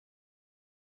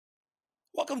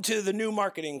Welcome to the New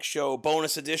Marketing Show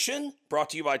bonus edition,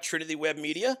 brought to you by Trinity Web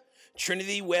Media,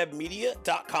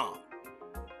 trinitywebmedia.com.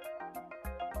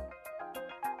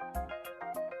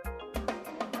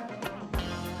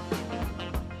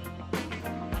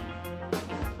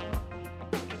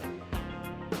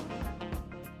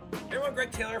 Hey everyone,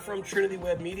 Greg Taylor from Trinity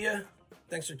Web Media.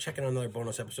 Thanks for checking out another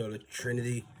bonus episode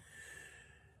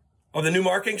of the New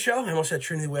Marketing Show. I almost said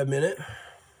Trinity Web Minute.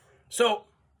 So,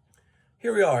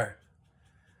 here we are.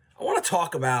 I want to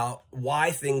talk about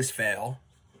why things fail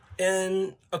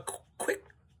and a quick,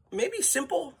 maybe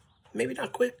simple, maybe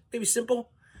not quick, maybe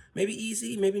simple, maybe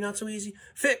easy, maybe not so easy,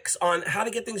 fix on how to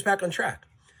get things back on track.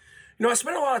 You know, I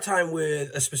spent a lot of time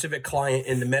with a specific client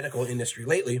in the medical industry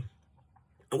lately,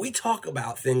 and we talk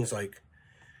about things like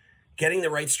getting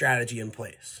the right strategy in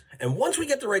place. And once we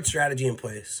get the right strategy in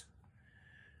place,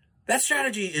 that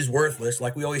strategy is worthless,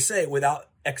 like we always say, without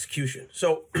execution.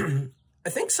 So I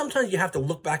think sometimes you have to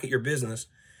look back at your business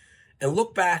and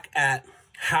look back at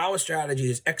how a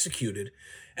strategy is executed,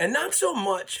 and not so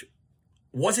much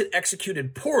was it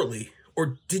executed poorly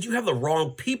or did you have the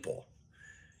wrong people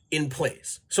in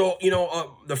place. So,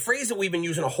 the phrase that we've been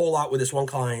using a whole lot with this one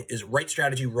client is right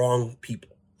strategy, wrong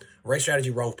people, right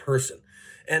strategy, wrong person.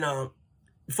 And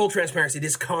full transparency,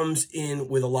 this comes in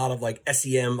with a lot of like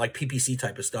SEM, like PPC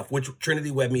type of stuff, which Trinity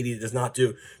Web Media does not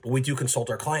do, but we do consult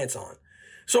our clients on.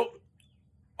 So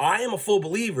I am a full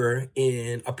believer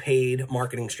in a paid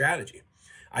marketing strategy.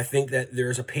 I think that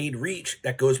there's a paid reach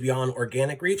that goes beyond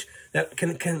organic reach that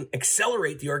can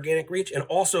accelerate the organic reach and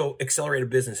also accelerate a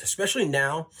business, especially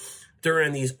now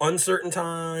during these uncertain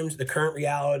times, the current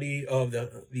reality of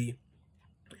the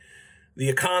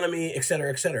economy, et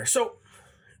cetera, et cetera. So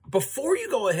before you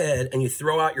go ahead and you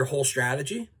throw out your whole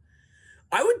strategy,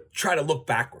 I would try to look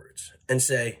backwards and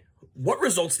say, what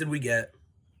results did we get?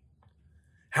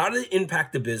 How did it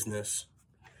impact the business?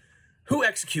 Who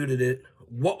executed it?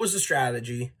 What was the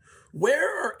strategy?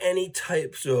 Where are any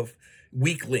types of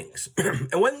weak links?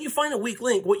 And when you find a weak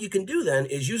link, what you can do then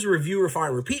is use a review,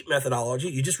 refine, repeat methodology.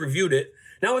 You just reviewed it.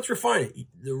 Now let's refine it.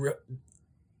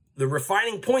 The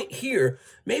refining point here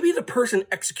may be the person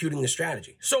executing the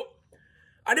strategy. So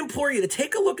I'd implore you to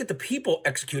take a look at the people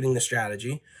executing the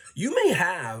strategy. You may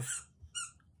have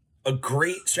a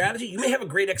great strategy. You may have a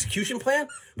great execution plan,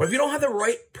 but if you don't have the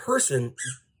right person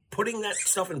putting that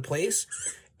stuff in place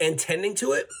and tending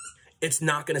to it, it's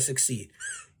not going to succeed.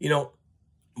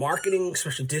 Marketing,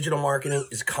 especially digital marketing,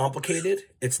 is complicated.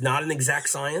 It's not an exact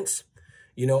science.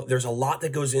 There's a lot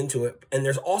that goes into it, and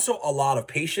there's also a lot of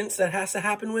patience that has to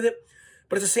happen with it.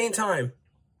 But at the same time,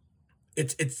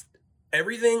 it's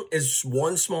everything is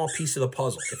one small piece of the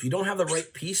puzzle. If you don't have the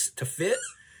right piece to fit,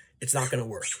 it's not going to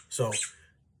work. So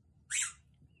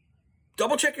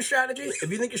double check your strategy.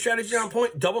 If you think your strategy is on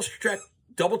point, double check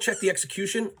the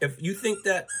execution. If you think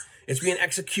that it's being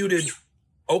executed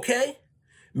okay,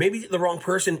 maybe the wrong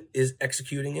person is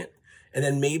executing it. And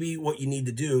then maybe what you need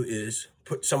to do is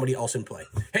put somebody else in play.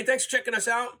 Hey, thanks for checking us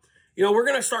out. We're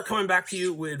going to start coming back to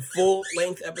you with full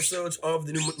length episodes of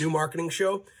the new marketing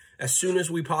show as soon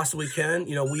as we possibly can.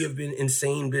 We have been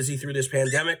insane busy through this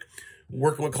pandemic,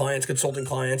 working with clients, consulting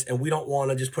clients, and we don't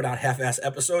want to just put out half-ass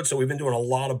episodes. So we've been doing a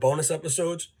lot of bonus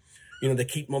episodes, to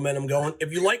keep momentum going.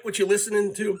 If you like what you're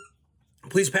listening to,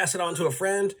 please pass it on to a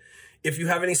friend. If you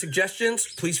have any suggestions,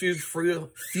 please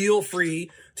feel free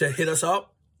to hit us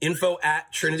up,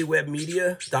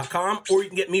 info@trinitywebmedia.com, or you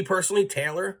can get me personally,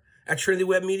 Taylor, at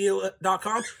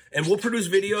trinitywebmedia.com, and we'll produce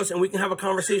videos and we can have a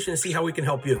conversation and see how we can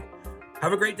help you.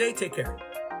 Have a great day. Take care.